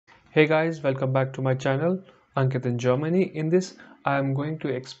Hey guys, welcome back to my channel, Ankit in Germany. In this, I am going to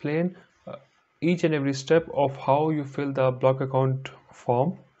explain each and every step of how you fill the block account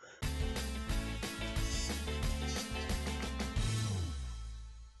form.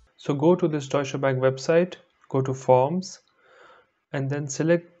 So go to this Deutsche Bank website, go to forms, and then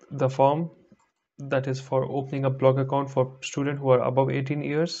select the form that is for opening a block account for students who are above 18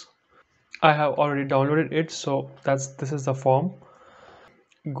 years. I have already downloaded it, so this is the form.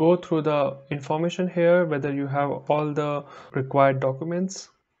 Go through the information here, whether you have all the required documents.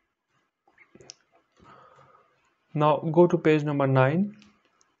 Now go to page number 9.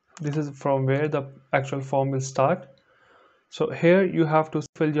 This is from where the actual form will start. So here you have to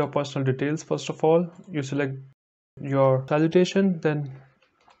fill your personal details. First of all, you select your salutation, then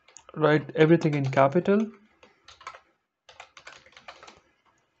write everything in capital,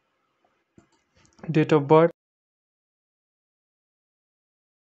 date of birth,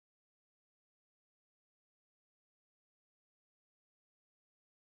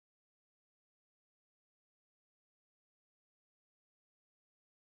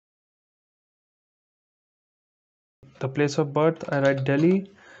 the place of birth, I write Delhi,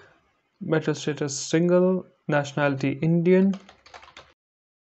 marital status single, nationality Indian.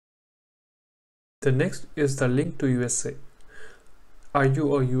 The next is the link to USA. Are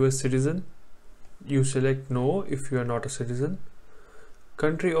you a US citizen? You select no if you are not a citizen.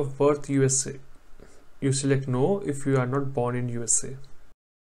 Country of birth USA. You select no if you are not born in USA.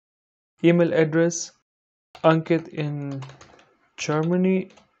 Email address Ankit in Germany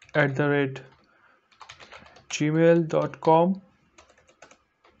 @gmail.com.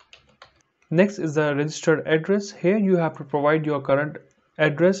 Next is the registered address. Here you have to provide your current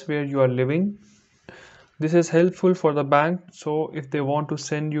address where you are living. This is helpful for the bank, so if they want to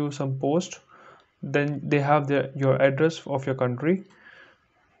send you some post, then they have your address of your country.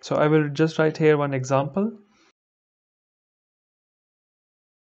 So I will just write here one example.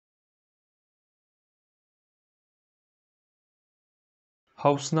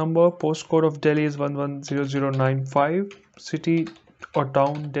 House number, postcode of Delhi is 110095, city or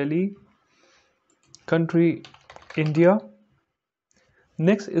town Delhi, country India.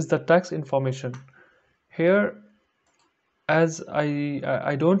 Next is the tax information. Here, as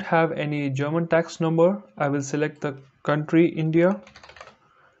I don't have any German tax number, I will select the country India,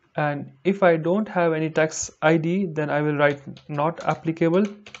 and if I don't have any tax ID, then I will write not applicable.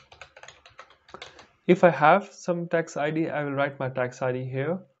 If I have some tax ID, I will write my tax ID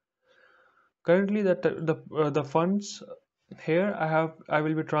here. Currently the funds here I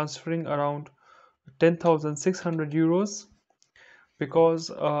will be transferring around 10,600 euros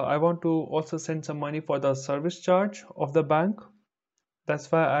because I want to also send some money for the service charge of the bank.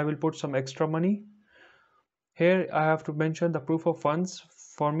 That's why I will put some extra money. Here I have to mention the proof of funds.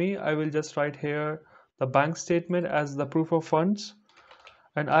 For me, I will just write here the bank statement as the proof of funds,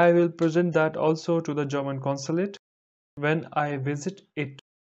 and I will present that also to the German consulate when I visit it.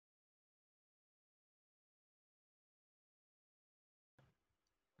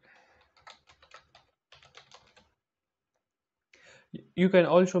 You can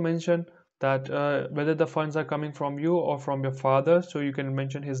also mention that whether the funds are coming from you or from your father, so you can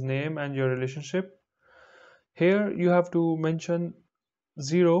mention his name and your relationship. Here you have to mention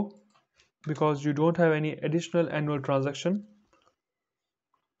 0 because you don't have any additional annual transaction.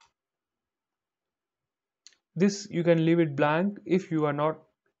 This you can leave it blank if you are not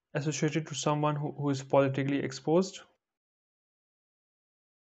associated to someone who is politically exposed.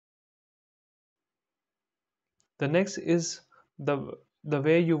 The next is the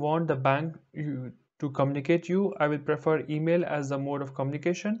way you want the bank to communicate you. I will prefer email as the mode of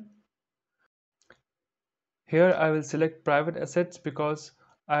communication. Here I will select private assets because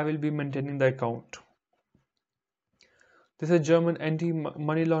I will be maintaining the account. This is German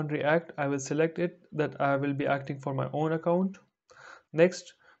Anti-Money Laundering Act. I will select it that I will be acting for my own account.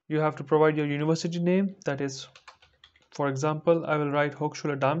 Next, you have to provide your university name. That is, for example, I will write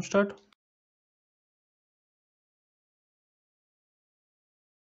Hochschule Darmstadt.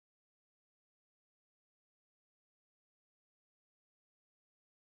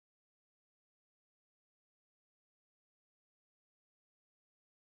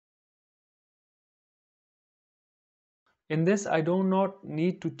 In this, I do not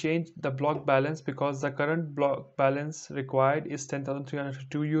need to change the block balance because the current block balance required is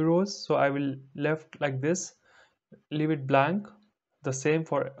 10,302 euros. So I will left like this, leave it blank. The same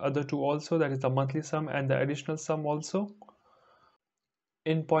for other two also, that is the monthly sum and the additional sum also.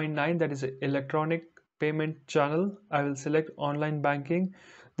 In point 9, that is electronic payment channel, I will select online banking.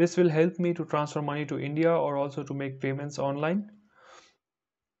 This will help me to transfer money to India or also to make payments online.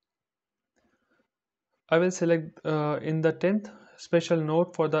 I will select in the 10th special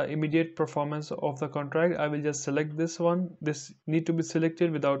note for the immediate performance of the contract. I will just select this one. This need to be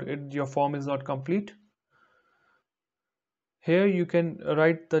selected, without it your form is not complete. Here you can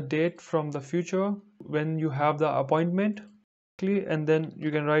write the date from the future when you have the appointment, and then you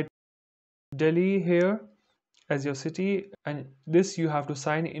can write Delhi here as your city, and this you have to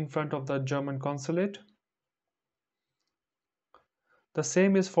sign in front of the German consulate. The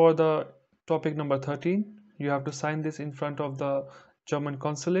same is for the topic number 13. You have to sign this in front of the German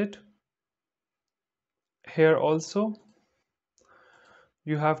consulate. Here also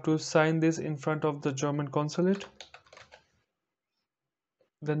you have to sign this in front of the German consulate.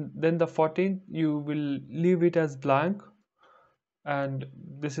 Then the 14th you will leave it as blank, and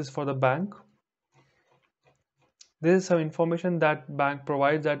this is for the bank. This is some information that bank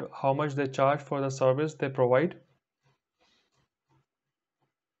provides, that how much they charge for the service they provide.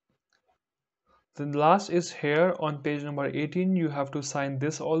 The last is here on page number 18. You have to sign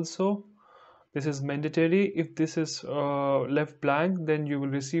this also. This is mandatory. If this is left blank, then you will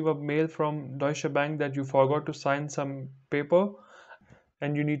receive a mail from Deutsche Bank that you forgot to sign some paper,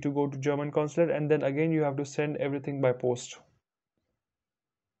 and you need to go to German consulate, and then again you have to send everything by post.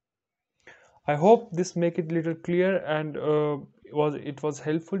 I hope this make it little clear, and it was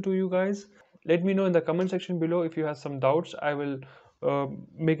helpful to you guys. Let me know in the comment section below if you have some doubts. I will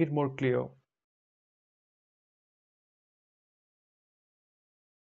make it more clear.